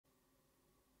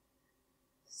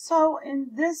So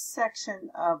in this section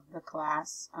of the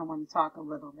class, I want to talk a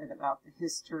little bit about the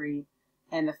history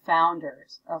and the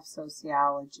founders of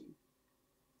sociology.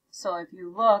 So if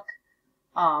you look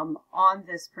on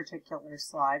this particular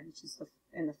slide, which is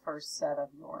in the first set of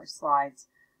your slides,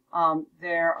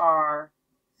 there are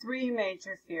three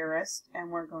major theorists, and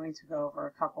we're going to go over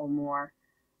a couple more.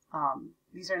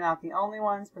 These are not the only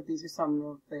ones, but these are some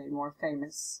of the more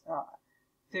famous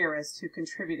theorists who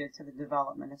contributed to the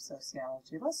development of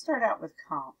sociology. Let's start out with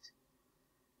Comte.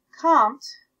 Comte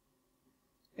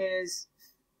is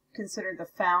considered the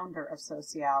founder of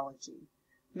sociology.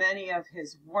 Many of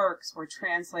his works were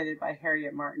translated by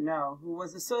Harriet Martineau, who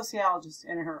was a sociologist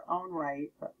in her own right,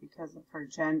 but because of her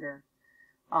gender,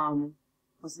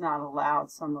 was not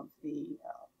allowed some of the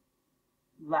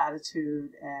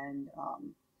latitude and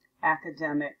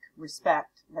academic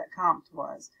respect that Comte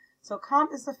was. So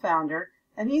Comte is the founder,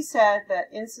 and he said that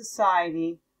in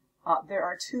society there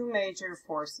are two major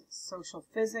forces. Social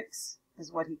physics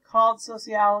is what he called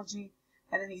sociology,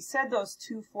 and then he said those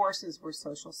two forces were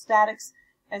social statics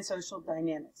and social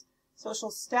dynamics. Social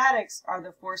statics are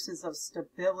the forces of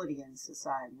stability in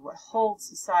society, what holds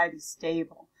society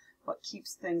stable, what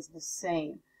keeps things the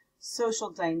same. Social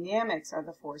dynamics are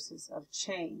the forces of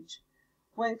change.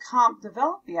 When Comte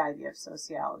developed the idea of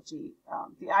sociology,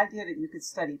 the idea that you could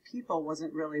study people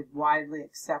wasn't really widely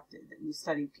accepted, that you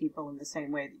studied people in the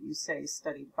same way that you, say,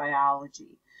 studied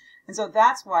biology. And so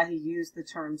that's why he used the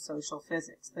term social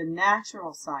physics. The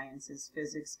natural sciences,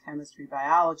 physics, chemistry,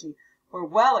 biology, were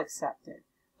well accepted,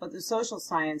 but the social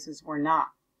sciences were not.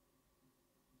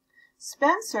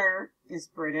 Spencer is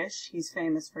British. He's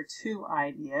famous for two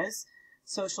ideas.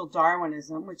 Social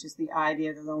Darwinism, which is the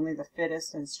idea that only the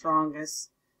fittest and strongest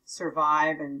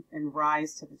survive and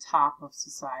rise to the top of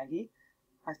society.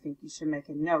 I think you should make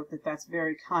a note that that's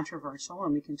very controversial,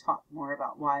 and we can talk more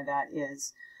about why that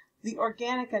is. The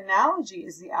organic analogy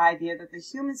is the idea that the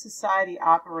human society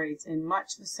operates in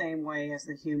much the same way as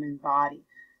the human body.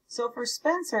 So for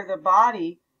Spencer, the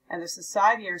body and the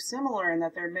society are similar in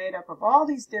that they're made up of all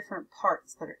these different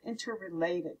parts that are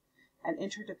interrelated and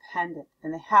interdependent,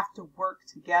 and they have to work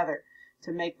together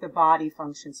to make the body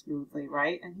function smoothly,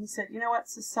 right? And he said, you know what,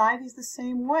 society is the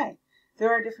same way.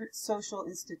 There are different social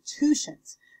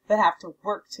institutions that have to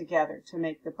work together to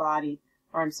make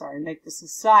make the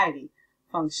society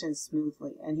function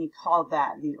smoothly, and he called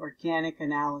that the organic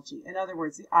analogy. In other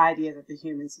words, the idea that the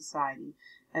human society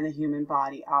and the human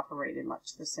body operate in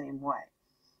much the same way.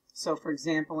 So, for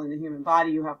example, in the human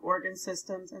body, you have organ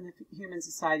systems, and in the human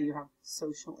society, you have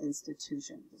social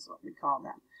institutions, is what we call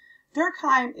them.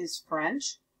 Durkheim is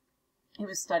French. He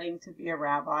was studying to be a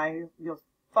rabbi. You'll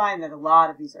find that a lot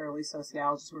of these early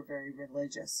sociologists were very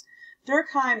religious.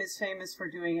 Durkheim is famous for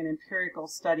doing an empirical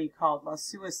study called La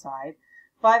Suicide.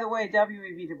 By the way,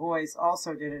 W.E.B. Du Bois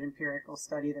also did an empirical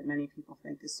study that many people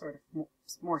think is sort of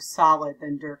more solid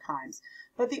than Durkheim's.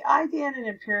 But the idea in an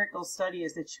empirical study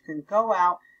is that you can go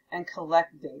out and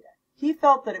collect data. He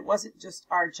felt that it wasn't just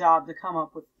our job to come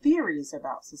up with theories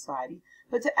about society,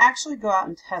 but to actually go out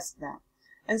and test them.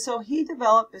 And so he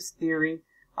developed this theory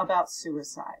about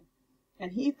suicide.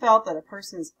 And he felt that a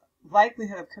person's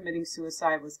likelihood of committing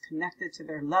suicide was connected to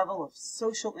their level of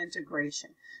social integration.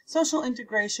 Social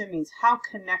integration means how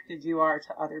connected you are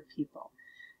to other people.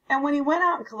 And when he went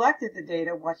out and collected the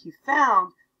data, what he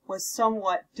found was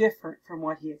somewhat different from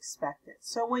what he expected.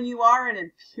 So when you are an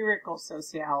empirical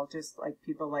sociologist, like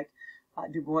people like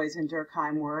Du Bois and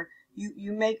Durkheim were,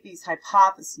 you make these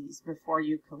hypotheses before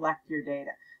you collect your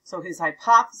data. So his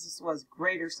hypothesis was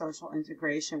greater social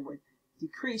integration would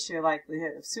decrease your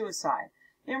likelihood of suicide.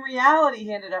 In reality,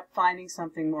 he ended up finding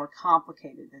something more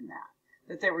complicated than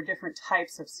that there were different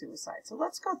types of suicide. So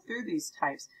let's go through these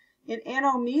types. In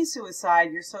anomie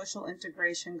suicide, your social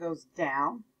integration goes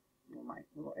down. My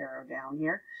little arrow down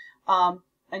here,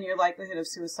 and your likelihood of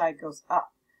suicide goes up.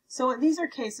 So these are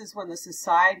cases when the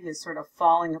society is sort of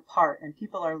falling apart and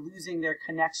people are losing their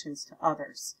connections to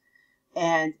others,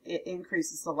 and it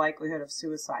increases the likelihood of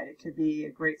suicide. It could be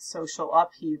a great social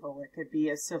upheaval, it could be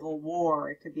a civil war,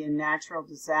 it could be a natural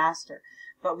disaster,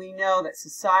 but we know that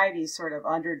society is sort of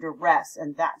under duress,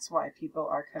 and that's why people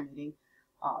are committing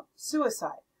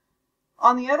suicide.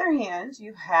 On the other hand,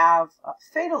 you have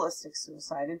fatalistic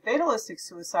suicide. In fatalistic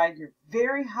suicide, you're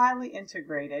very highly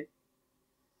integrated,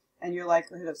 and your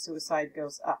likelihood of suicide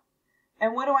goes up.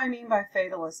 And what do I mean by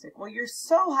fatalistic? Well, you're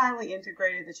so highly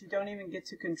integrated that you don't even get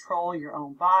to control your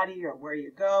own body or where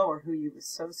you go or who you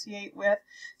associate with.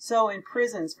 So in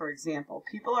prisons, for example,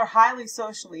 people are highly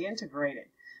socially integrated.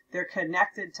 They're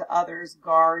connected to others,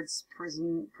 guards,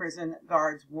 prison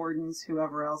guards, wardens,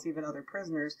 whoever else, even other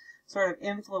prisoners, sort of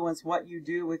influence what you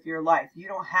do with your life. You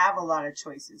don't have a lot of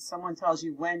choices. Someone tells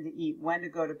you when to eat, when to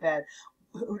go to bed,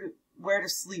 where to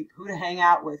sleep, who to hang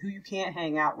out with, who you can't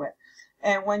hang out with.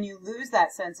 And when you lose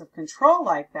that sense of control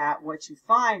like that, what you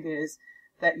find is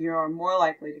that you're more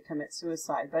likely to commit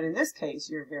suicide. But in this case,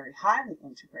 you're very highly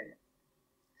integrated.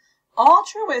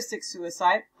 Altruistic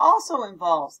suicide also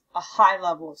involves a high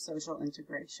level of social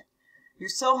integration. You're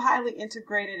so highly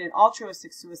integrated in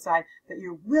altruistic suicide that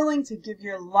you're willing to give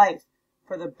your life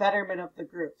for the betterment of the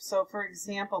group. So, for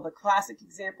example, the classic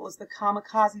example is the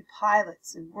kamikaze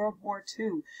pilots in World War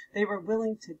II. They were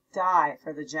willing to die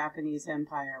for the Japanese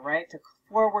Empire, right? To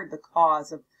forward the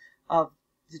cause of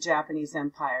the Japanese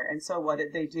Empire. And so what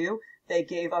did they do? They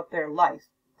gave up their life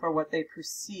for what they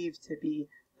perceived to be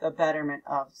the betterment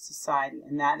of society.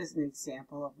 And that is an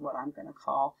example of what I'm going to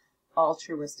call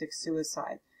altruistic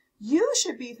suicide. You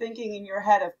should be thinking in your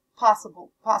head of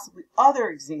possibly other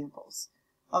examples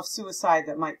of suicide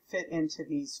that might fit into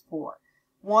these four.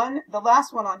 The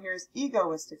last one on here is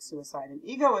egoistic suicide. In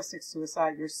egoistic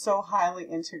suicide, you're so highly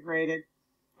integrated,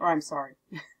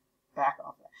 back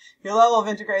off that. Your level of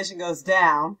integration goes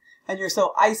down, and you're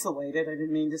so isolated, I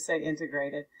didn't mean to say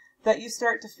integrated, that you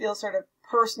start to feel sort of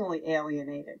personally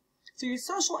alienated. So your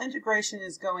social integration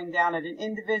is going down at an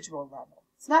individual level.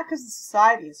 It's not because the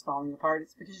society is falling apart,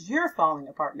 it's because you're falling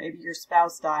apart. Maybe your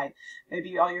spouse died.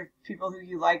 Maybe all your people who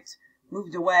you liked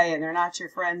moved away and they're not your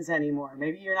friends anymore.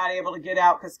 Maybe you're not able to get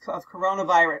out because of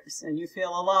coronavirus and you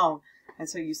feel alone. And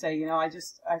so you say,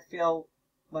 I feel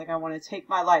like I want to take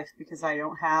my life because I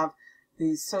don't have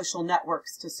these social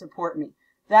networks to support me.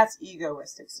 That's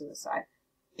egoistic suicide.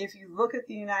 If you look at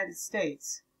the United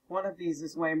States, one of these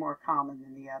is way more common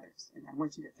than the others. And I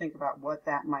want you to think about what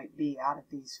that might be out of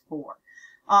these four.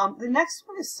 The next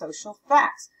one is social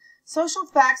facts. Social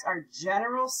facts are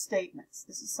general statements.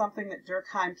 This is something that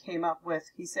Durkheim came up with.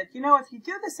 He said, if you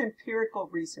do this empirical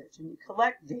research and you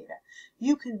collect data,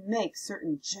 you can make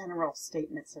certain general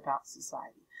statements about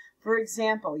society. For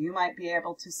example, you might be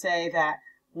able to say that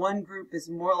one group is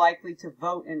more likely to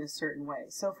vote in a certain way.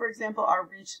 So, for example, our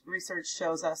research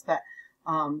shows us that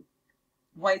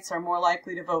whites are more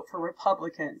likely to vote for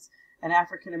Republicans, and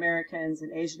African Americans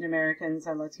and Asian Americans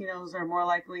and Latinos are more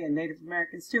likely, and Native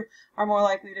Americans too, are more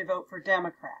likely to vote for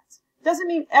Democrats. Doesn't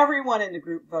mean everyone in the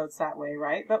group votes that way,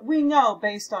 right? But we know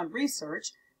based on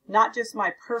research, not just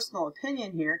my personal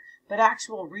opinion here, but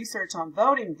actual research on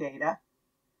voting data,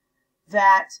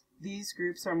 that these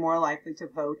groups are more likely to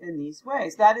vote in these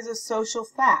ways. That is a social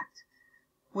fact.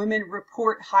 Women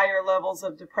report higher levels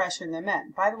of depression than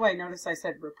men. By the way, notice I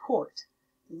said report.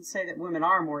 It doesn't say that women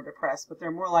are more depressed, but they're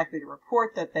more likely to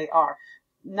report that they are.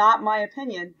 Not my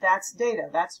opinion, that's data,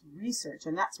 that's research,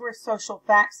 and that's where social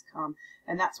facts come,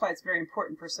 and that's why it's very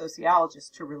important for sociologists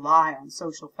to rely on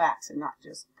social facts and not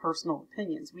just personal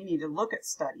opinions. We need to look at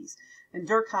studies, and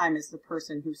Durkheim is the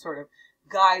person who sort of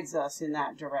guides us in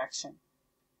that direction.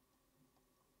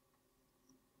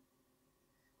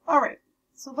 All right,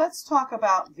 so let's talk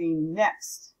about the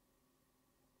next